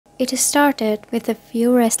It started with a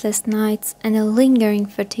few restless nights and a lingering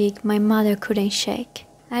fatigue my mother couldn't shake.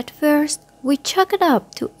 At first, we chalked it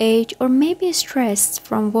up to age or maybe stress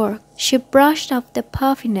from work. She brushed off the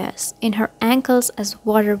puffiness in her ankles as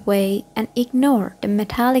waterway and ignored the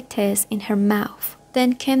metallic taste in her mouth.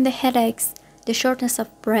 Then came the headaches, the shortness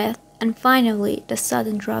of breath, and finally the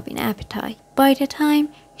sudden drop in appetite. By the time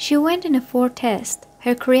she went in for test,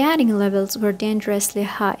 her creatinine levels were dangerously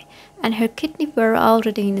high, and her kidneys were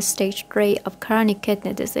already in stage 3 of chronic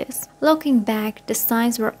kidney disease. Looking back, the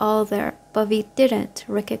signs were all there, but we didn't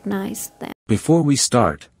recognize them. Before we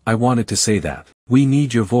start, I wanted to say that we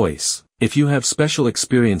need your voice. If you have special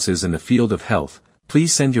experiences in the field of health,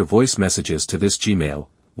 please send your voice messages to this Gmail,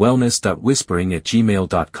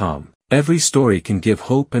 wellness.whispering@gmail.com. Every story can give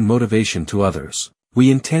hope and motivation to others. We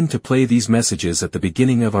intend to play these messages at the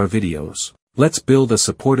beginning of our videos. Let's build a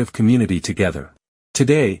supportive community together.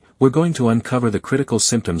 Today, we're going to uncover the critical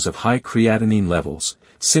symptoms of high creatinine levels,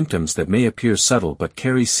 symptoms that may appear subtle but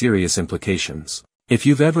carry serious implications. If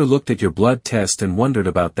you've ever looked at your blood test and wondered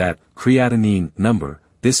about that creatinine number,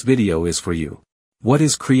 this video is for you. What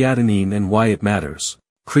is creatinine and why it matters?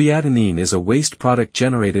 Creatinine is a waste product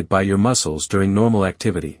generated by your muscles during normal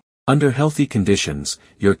activity. Under healthy conditions,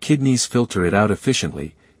 your kidneys filter it out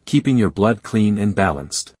efficiently, keeping your blood clean and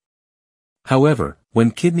balanced. However, when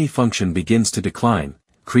kidney function begins to decline,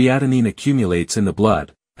 creatinine accumulates in the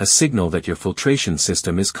blood, a signal that your filtration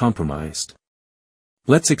system is compromised.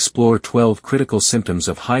 Let's explore 12 critical symptoms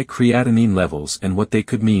of high creatinine levels and what they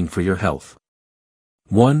could mean for your health.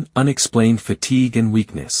 1. Unexplained fatigue and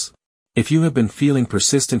weakness. If you have been feeling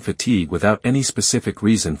persistent fatigue without any specific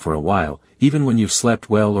reason for a while, even when you've slept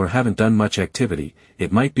well or haven't done much activity,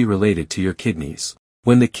 it might be related to your kidneys.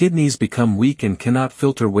 When the kidneys become weak and cannot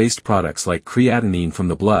filter waste products like creatinine from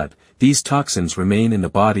the blood, these toxins remain in the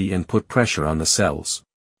body and put pressure on the cells.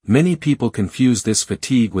 Many people confuse this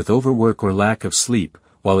fatigue with overwork or lack of sleep,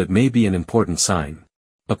 while it may be an important sign.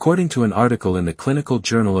 According to an article in the Clinical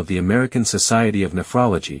Journal of the American Society of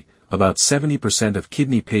Nephrology, about 70% of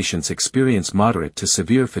kidney patients experience moderate to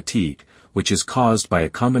severe fatigue, which is caused by a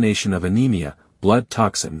combination of anemia, blood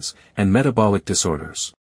toxins, and metabolic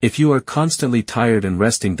disorders. If you are constantly tired and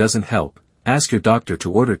resting doesn't help, ask your doctor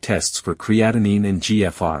to order tests for creatinine and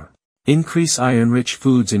GFR. Increase iron-rich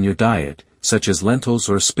foods in your diet, such as lentils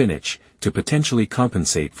or spinach, to potentially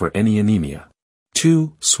compensate for any anemia.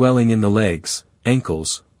 2. Swelling in the legs,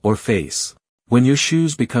 ankles, or face. When your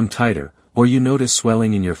shoes become tighter, or you notice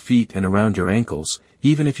swelling in your feet and around your ankles,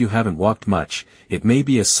 even if you haven't walked much, it may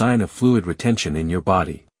be a sign of fluid retention in your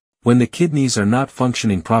body. When the kidneys are not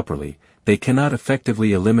functioning properly, they cannot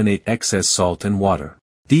effectively eliminate excess salt and water.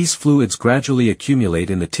 These fluids gradually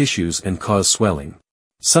accumulate in the tissues and cause swelling.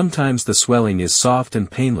 Sometimes the swelling is soft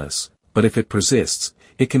and painless, but if it persists,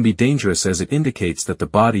 it can be dangerous as it indicates that the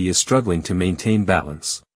body is struggling to maintain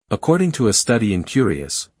balance. According to a study in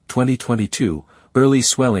Curious, 2022, early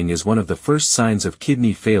swelling is one of the first signs of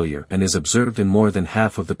kidney failure and is observed in more than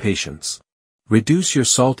half of the patients. Reduce your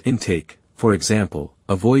salt intake, for example,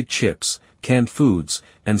 avoid chips, canned foods,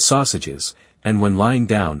 and sausages, and when lying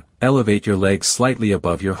down, elevate your legs slightly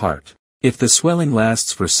above your heart. If the swelling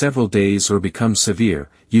lasts for several days or becomes severe,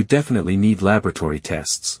 you definitely need laboratory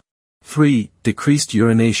tests. 3. Decreased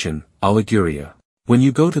urination, oliguria. When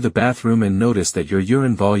you go to the bathroom and notice that your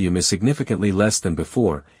urine volume is significantly less than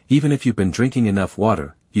before, even if you've been drinking enough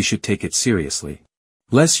water, you should take it seriously.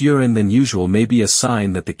 Less urine than usual may be a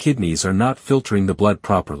sign that the kidneys are not filtering the blood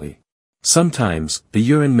properly. Sometimes, the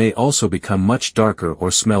urine may also become much darker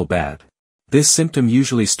or smell bad. This symptom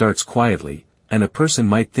usually starts quietly, and a person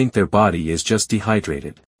might think their body is just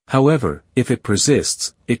dehydrated. However, if it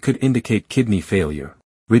persists, it could indicate kidney failure.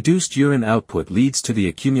 Reduced urine output leads to the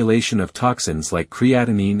accumulation of toxins like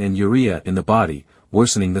creatinine and urea in the body,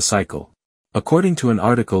 worsening the cycle. According to an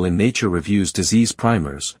article in Nature Reviews Disease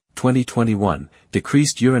Primers, 2021,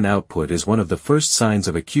 decreased urine output is one of the first signs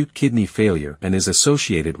of acute kidney failure and is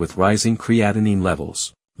associated with rising creatinine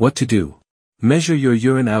levels. What to do? Measure your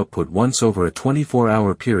urine output once over a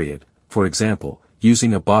 24-hour period, for example,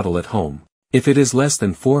 using a bottle at home. If it is less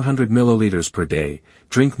than 400 milliliters per day,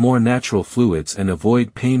 drink more natural fluids and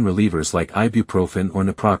avoid pain relievers like ibuprofen or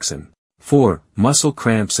naproxen. 4. Muscle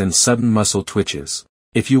cramps and sudden muscle twitches.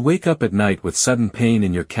 If you wake up at night with sudden pain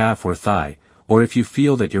in your calf or thigh, or if you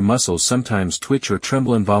feel that your muscles sometimes twitch or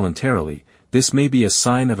tremble involuntarily, this may be a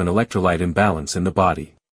sign of an electrolyte imbalance in the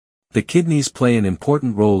body. The kidneys play an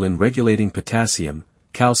important role in regulating potassium,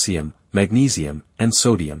 calcium, magnesium, and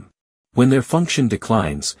sodium. When their function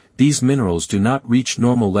declines, these minerals do not reach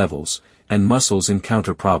normal levels, and muscles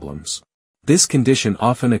encounter problems. This condition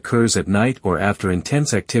often occurs at night or after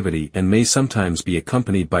intense activity and may sometimes be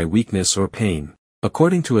accompanied by weakness or pain.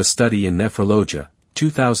 According to a study in Nephrologia,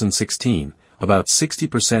 2016, about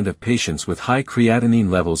 60% of patients with high creatinine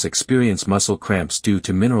levels experience muscle cramps due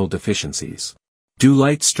to mineral deficiencies. Do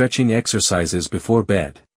light stretching exercises before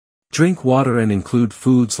bed. Drink water and include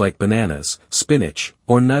foods like bananas, spinach,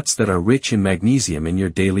 or nuts that are rich in magnesium in your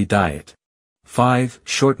daily diet. 5.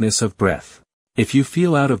 Shortness of breath. If you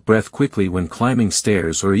feel out of breath quickly when climbing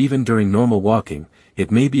stairs or even during normal walking, it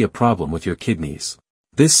may be a problem with your kidneys.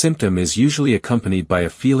 This symptom is usually accompanied by a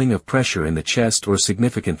feeling of pressure in the chest or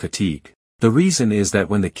significant fatigue. The reason is that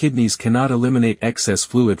when the kidneys cannot eliminate excess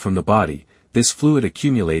fluid from the body, this fluid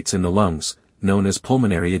accumulates in the lungs, known as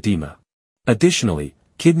pulmonary edema. Additionally,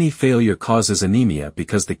 kidney failure causes anemia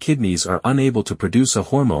because the kidneys are unable to produce a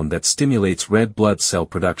hormone that stimulates red blood cell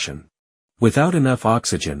production. Without enough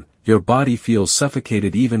oxygen, your body feels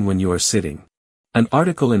suffocated even when you are sitting. An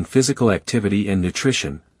article in Physical Activity and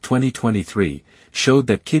Nutrition, 2023, showed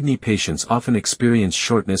that kidney patients often experience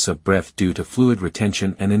shortness of breath due to fluid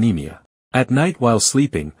retention and anemia. At night while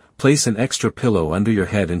sleeping, place an extra pillow under your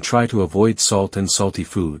head and try to avoid salt and salty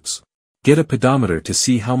foods. Get a pedometer to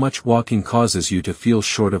see how much walking causes you to feel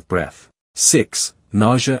short of breath. 6.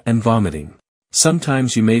 Nausea and vomiting.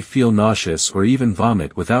 Sometimes you may feel nauseous or even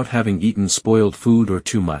vomit without having eaten spoiled food or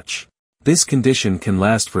too much. This condition can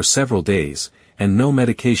last for several days, and no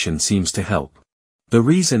medication seems to help. The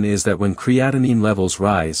reason is that when creatinine levels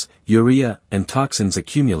rise, urea and toxins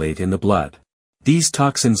accumulate in the blood. These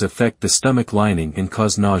toxins affect the stomach lining and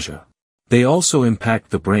cause nausea. They also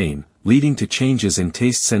impact the brain, leading to changes in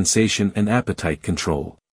taste sensation and appetite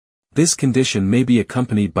control. This condition may be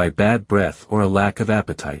accompanied by bad breath or a lack of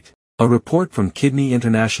appetite. A report from Kidney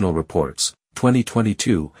International Reports,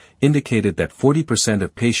 2022, indicated that 40%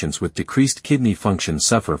 of patients with decreased kidney function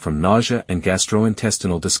suffer from nausea and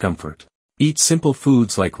gastrointestinal discomfort. Eat simple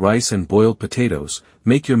foods like rice and boiled potatoes,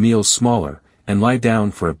 make your meals smaller, and lie down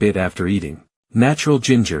for a bit after eating. Natural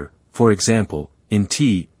ginger, for example, in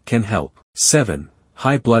tea, can help. 7.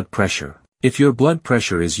 High blood pressure. If your blood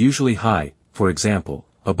pressure is usually high, for example,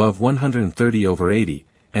 above 130/80,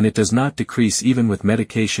 and it does not decrease even with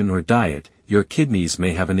medication or diet, your kidneys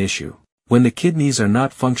may have an issue. When the kidneys are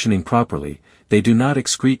not functioning properly, they do not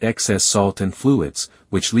excrete excess salt and fluids,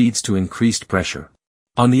 which leads to increased pressure.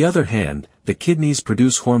 On the other hand, the kidneys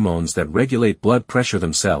produce hormones that regulate blood pressure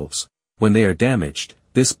themselves. When they are damaged,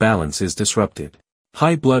 this balance is disrupted.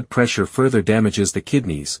 High blood pressure further damages the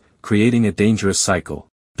kidneys, creating a dangerous cycle.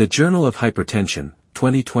 The Journal of Hypertension,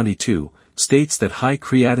 2022, states that high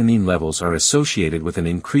creatinine levels are associated with an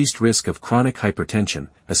increased risk of chronic hypertension,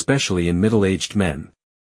 especially in middle-aged men.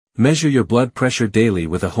 Measure your blood pressure daily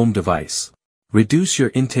with a home device. Reduce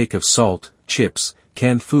your intake of salt, chips,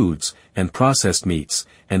 canned foods, and processed meats,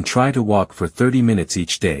 and try to walk for 30 minutes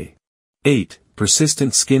each day. 8.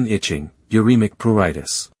 Persistent skin itching, uremic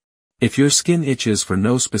pruritus. If your skin itches for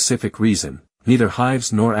no specific reason, neither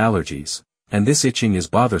hives nor allergies, and this itching is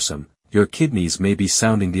bothersome, your kidneys may be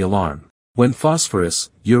sounding the alarm. When phosphorus,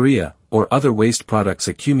 urea, or other waste products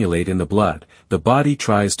accumulate in the blood, the body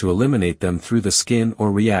tries to eliminate them through the skin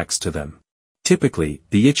or reacts to them. Typically,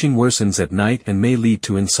 the itching worsens at night and may lead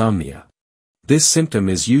to insomnia. This symptom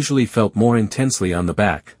is usually felt more intensely on the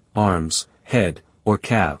back, arms, head, or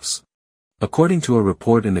calves. According to a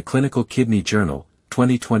report in the Clinical Kidney Journal,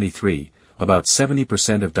 2023, about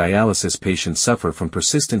 70% of dialysis patients suffer from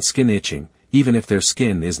persistent skin itching, even if their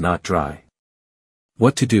skin is not dry.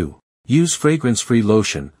 What to do? Use fragrance-free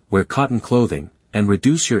lotion, wear cotton clothing, and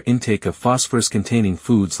reduce your intake of phosphorus-containing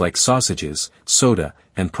foods like sausages, soda,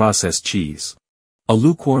 and processed cheese. A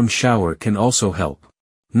lukewarm shower can also help.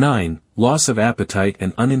 9. Loss of appetite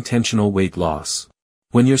and unintentional weight loss.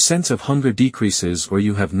 When your sense of hunger decreases or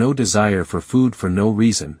you have no desire for food for no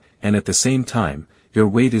reason, and at the same time, your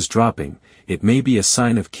weight is dropping, it may be a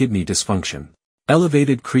sign of kidney dysfunction.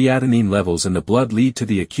 Elevated creatinine levels in the blood lead to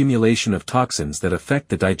the accumulation of toxins that affect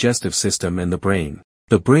the digestive system and the brain.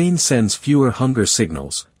 The brain sends fewer hunger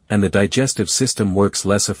signals, and the digestive system works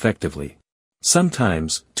less effectively.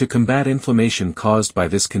 Sometimes, to combat inflammation caused by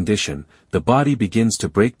this condition, the body begins to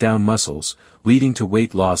break down muscles, leading to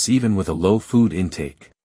weight loss even with a low food intake.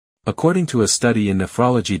 According to a study in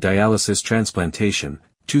Nephrology Dialysis Transplantation,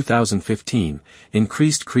 2015,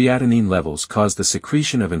 increased creatinine levels cause the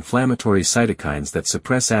secretion of inflammatory cytokines that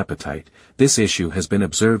suppress appetite. This issue has been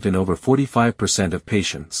observed in over 45% of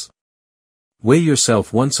patients. Weigh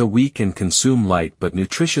yourself once a week and consume light but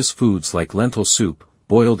nutritious foods like lentil soup,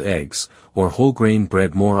 boiled eggs, or whole grain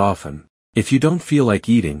bread more often. If you don't feel like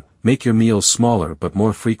eating, make your meals smaller but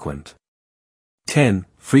more frequent. 10.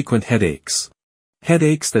 frequent headaches.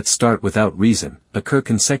 Headaches that start without reason, occur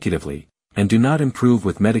consecutively, and do not improve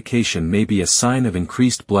with medication may be a sign of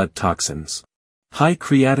increased blood toxins. High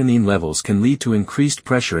creatinine levels can lead to increased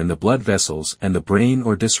pressure in the blood vessels and the brain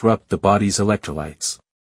or disrupt the body's electrolytes.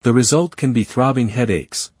 The result can be throbbing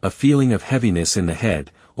headaches, a feeling of heaviness in the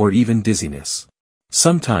head, or even dizziness.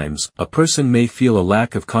 Sometimes, a person may feel a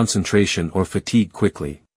lack of concentration or fatigue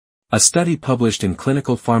quickly. A study published in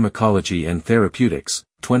Clinical Pharmacology and Therapeutics,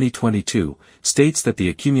 2022, states that the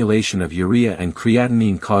accumulation of urea and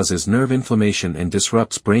creatinine causes nerve inflammation and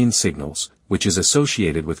disrupts brain signals, which is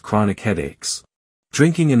associated with chronic headaches.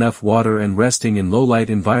 Drinking enough water and resting in low-light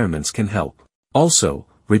environments can help. Also,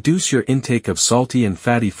 reduce your intake of salty and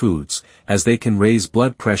fatty foods, as they can raise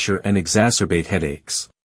blood pressure and exacerbate headaches.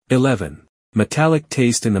 11. Metallic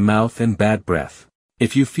taste in the mouth and bad breath.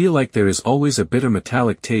 If you feel like there is always a bitter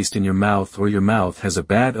metallic taste in your mouth or your mouth has a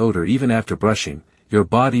bad odor even after brushing, your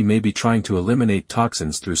body may be trying to eliminate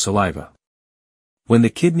toxins through saliva. When the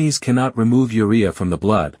kidneys cannot remove urea from the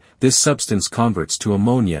blood, this substance converts to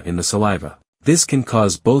ammonia in the saliva. This can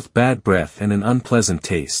cause both bad breath and an unpleasant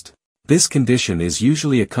taste. This condition is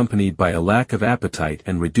usually accompanied by a lack of appetite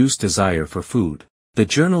and reduced desire for food. The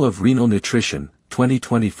Journal of Renal Nutrition,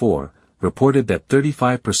 2024, reported that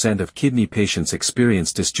 35% of kidney patients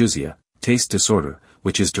experience dysgeusia, taste disorder,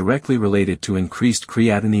 which is directly related to increased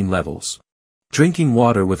creatinine levels. Drinking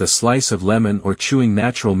water with a slice of lemon or chewing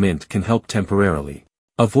natural mint can help temporarily.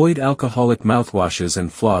 Avoid alcoholic mouthwashes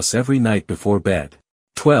and floss every night before bed.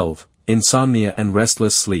 12. Insomnia and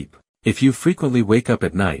restless sleep. If you frequently wake up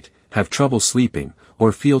at night, have trouble sleeping,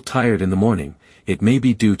 or feel tired in the morning, it may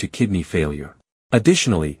be due to kidney failure.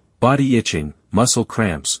 Additionally, body itching, muscle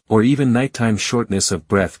cramps, or even nighttime shortness of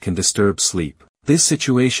breath can disturb sleep. This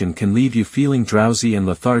situation can leave you feeling drowsy and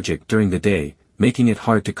lethargic during the day, making it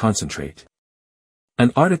hard to concentrate.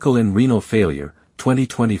 An article in Renal Failure,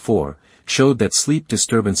 2024, showed that sleep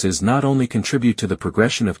disturbances not only contribute to the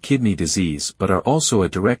progression of kidney disease but are also a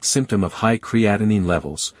direct symptom of high creatinine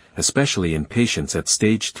levels, especially in patients at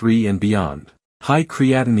stage 3 and beyond. High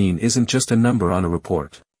creatinine isn't just a number on a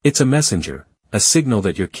report. It's a messenger, a signal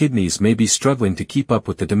that your kidneys may be struggling to keep up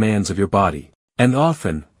with the demands of your body. And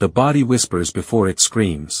often, the body whispers before it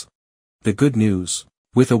screams. The good news: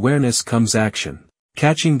 with awareness comes action.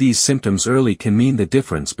 Catching these symptoms early can mean the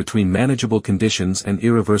difference between manageable conditions and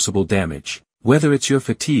irreversible damage. Whether it's your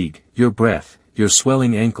fatigue, your breath, your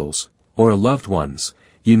swelling ankles, or a loved one's,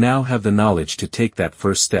 you now have the knowledge to take that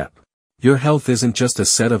first step. Your health isn't just a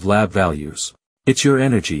set of lab values. It's your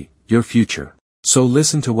energy, your future. So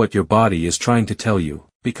listen to what your body is trying to tell you,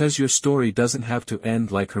 because your story doesn't have to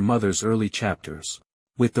end like her mother's early chapters.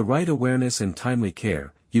 With the right awareness and timely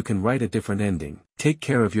care, you can write a different ending. Take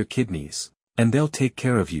care of your kidneys, and they'll take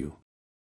care of you.